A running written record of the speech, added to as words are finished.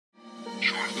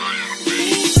Hello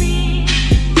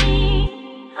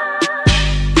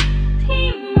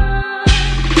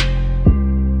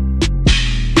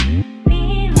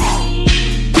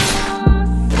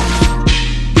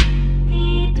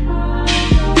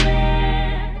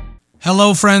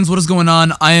friends, what is going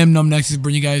on? I am AkumaNexus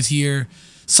bringing you guys here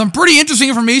some pretty interesting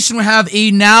information. We have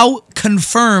a now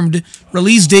confirmed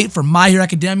release date for My Hero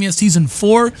Academia Season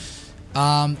 4.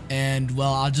 And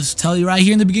well, I'll just tell you right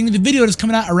here in the beginning of the video, it's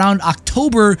coming out around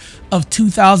October of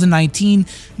 2019.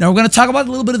 Now we're going to talk about a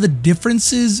little bit of the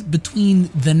differences between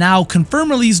the now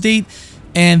confirmed release date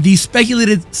and the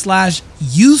speculated /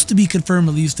 used to be confirmed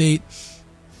release date.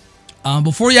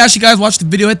 Before you actually guys watch the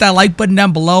video, hit that like button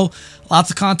down below. Lots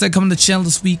of content coming to the channel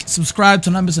this week. Subscribe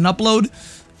to not miss an upload.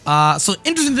 So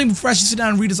interesting thing before I actually sit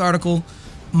down and read this article.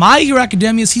 My Hero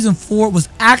Academia Season 4 was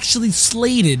actually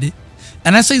slated,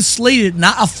 and I say slated,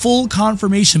 not a full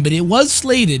confirmation, but it was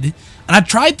slated, and I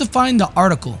tried to find the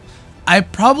article. I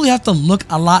probably have to look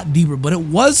a lot deeper, but it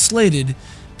was slated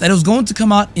that it was going to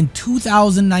come out in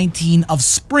 2019 of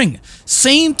spring.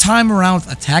 Same time around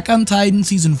with Attack on Titan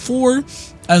Season 4,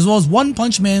 as well as One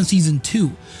Punch Man Season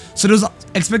 2. So there's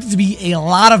expected to be a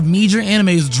lot of major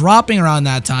animes dropping around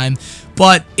that time,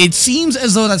 but it seems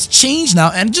as though that's changed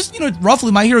now, and just, you know,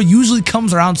 roughly My Hero usually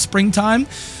comes around springtime,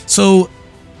 so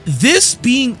this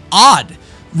being odd,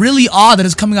 really odd that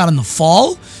it's coming out in the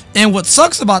fall. And what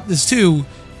sucks about this too,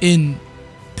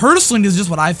 personally, this is just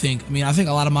what I think. I mean, I think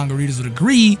a lot of manga readers would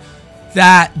agree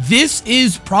that this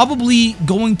is probably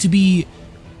going to be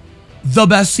the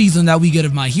best season that we get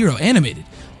of My Hero animated.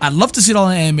 I'd love to see it all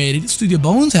animated. Studio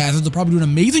Bones has it. They'll probably do an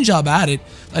amazing job at it,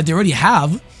 like they already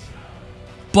have.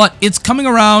 But it's coming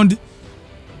around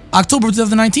October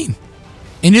 2019.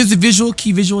 And here's the visual,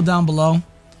 key visual down below.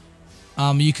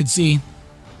 You can see.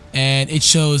 And it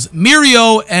shows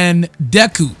Mirio and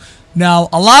Deku. Now,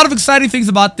 a lot of exciting things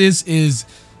about this is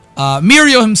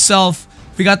Mirio himself.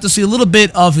 We got to see a little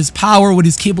bit of his power, what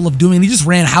he's capable of doing. He just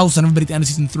ran house on everybody at the end of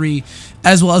Season 3.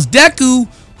 As well as Deku,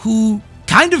 who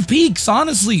kind of peaks,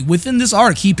 honestly, within this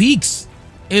arc. He peaks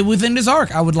within this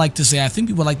arc, I would like to say. I think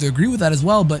people would like to agree with that as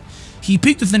well, but he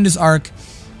peaked within this arc.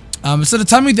 So the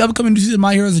timing of the upcoming new season of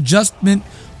My Hero's adjustment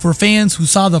for fans who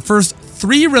saw the first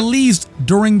 3 released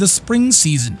during the spring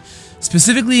season,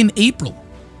 specifically in April.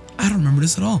 I don't remember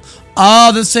this at all.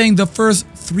 Oh, they're saying the first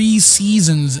 3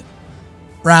 seasons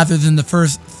rather than the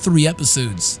first 3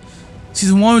 episodes.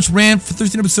 Season 1, which ran for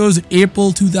 13 episodes in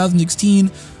April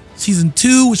 2016. Season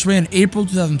 2, which ran in April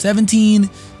 2017.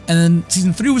 And then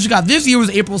Season 3, which we got this year, was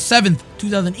April 7th,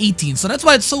 2018. So that's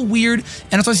why it's so weird.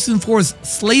 And that's why Season 4 is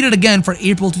slated again for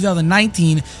April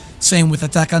 2019. Same with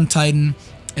Attack on Titan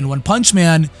and One Punch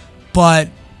Man. But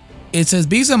it says,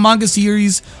 based on manga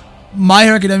series, My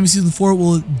Hero Academia Season 4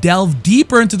 will delve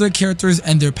deeper into their characters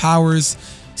and their powers.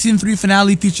 Season 3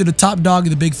 finale featured the top dog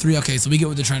of the big 3. Okay, so we get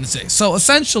what they're trying to say. So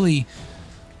essentially,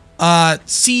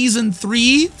 Season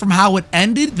 3, from how it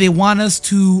ended, they want us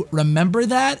to remember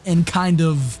that and kind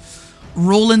of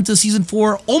roll into Season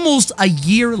 4 almost a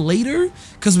year later,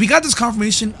 because we got this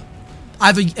confirmation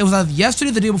it was either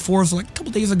yesterday or the day before, so like a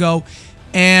couple days ago,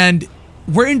 and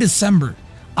we're in December.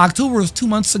 October was 2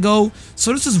 months ago,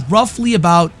 so this is roughly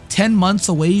about 10 months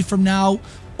away from now,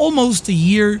 almost a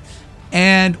year,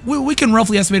 and we can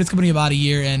roughly estimate it's going to be about a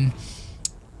year. And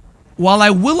while I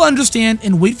will understand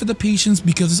and wait for the patience,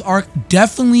 because this arc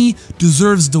definitely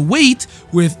deserves the wait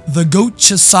with the GOAT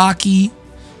Chisaki,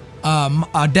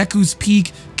 Deku's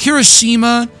Peak,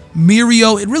 Kirishima,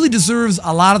 Mirio, it really deserves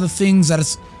a lot of the things that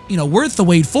it's, you know, worth the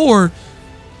wait for.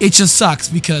 It just sucks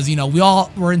because, you know, we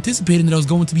all were anticipating that it was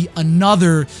going to be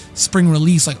another spring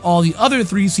release like all the other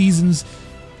 3 seasons.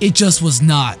 It just was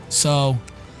not. So,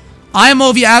 IMO,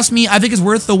 if you ask me, I think it's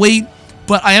worth the wait.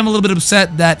 But I am a little bit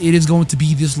upset that it is going to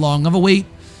be this long of a wait.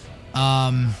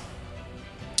 But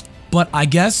I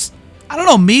guess, I don't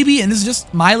know, maybe, and this is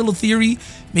just my little theory,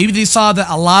 maybe they saw that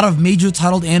a lot of major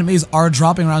titled animes are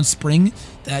dropping around spring,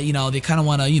 that, you know, they kind of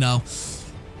want to, you know,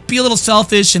 be a little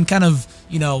selfish and kind of,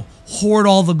 you know, hoard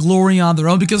all the glory on their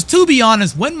own. Because to be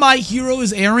honest, when My Hero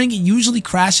is airing, it usually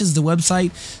crashes the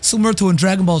website. Similar to when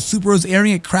Dragon Ball Super was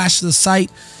airing, it crashed the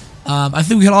site. I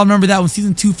think we can all remember that when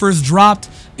Season 2 first dropped,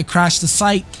 it crashed the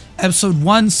site. Episode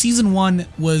 1, Season 1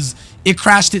 it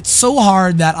crashed it so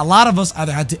hard that a lot of us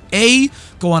either had to A,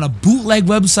 go on a bootleg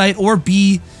website, or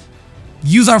B,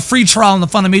 use our free trial on the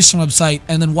Funimation website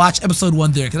and then watch Episode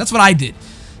 1 there, because that's what I did.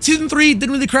 Season 3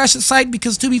 didn't really crash the site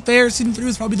because, to be fair, Season 3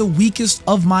 was probably the weakest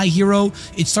of My Hero.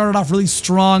 It started off really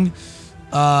strong.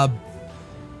 Personally,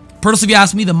 if you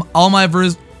ask me, the All My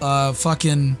Verse,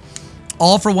 fucking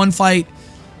All for One fight,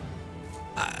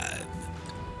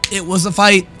 it was a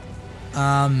fight.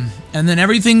 And then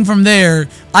everything from there,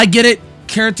 I get it,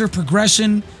 character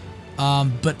progression,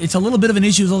 but it's a little bit of an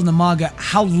issue in the manga.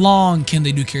 How long can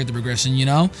they do character progression, you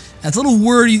know? That's a little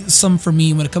worrisome for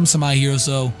me when it comes to My Hero,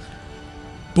 so...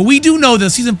 But we do know that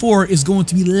Season 4 is going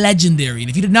to be legendary. And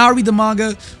if you did not read the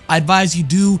manga, I advise you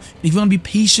do. And if you want to be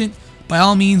patient, by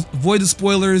all means, avoid the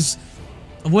spoilers,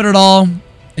 avoid it all,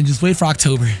 and just wait for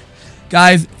October.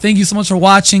 Guys, thank you so much for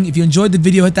watching. If you enjoyed the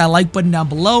video, hit that like button down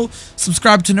below.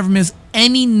 Subscribe to never miss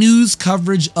any news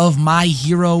coverage of My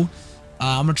Hero.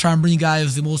 I'm going to try and bring you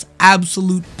guys the most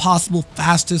absolute possible,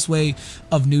 fastest way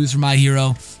of news for My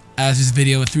Hero, as this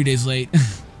video is 3 days late.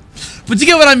 But you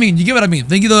get what I mean. You get what I mean.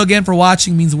 Thank you, though, again for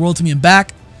watching. It means the world to me and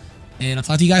back. And I'll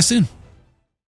talk to you guys soon.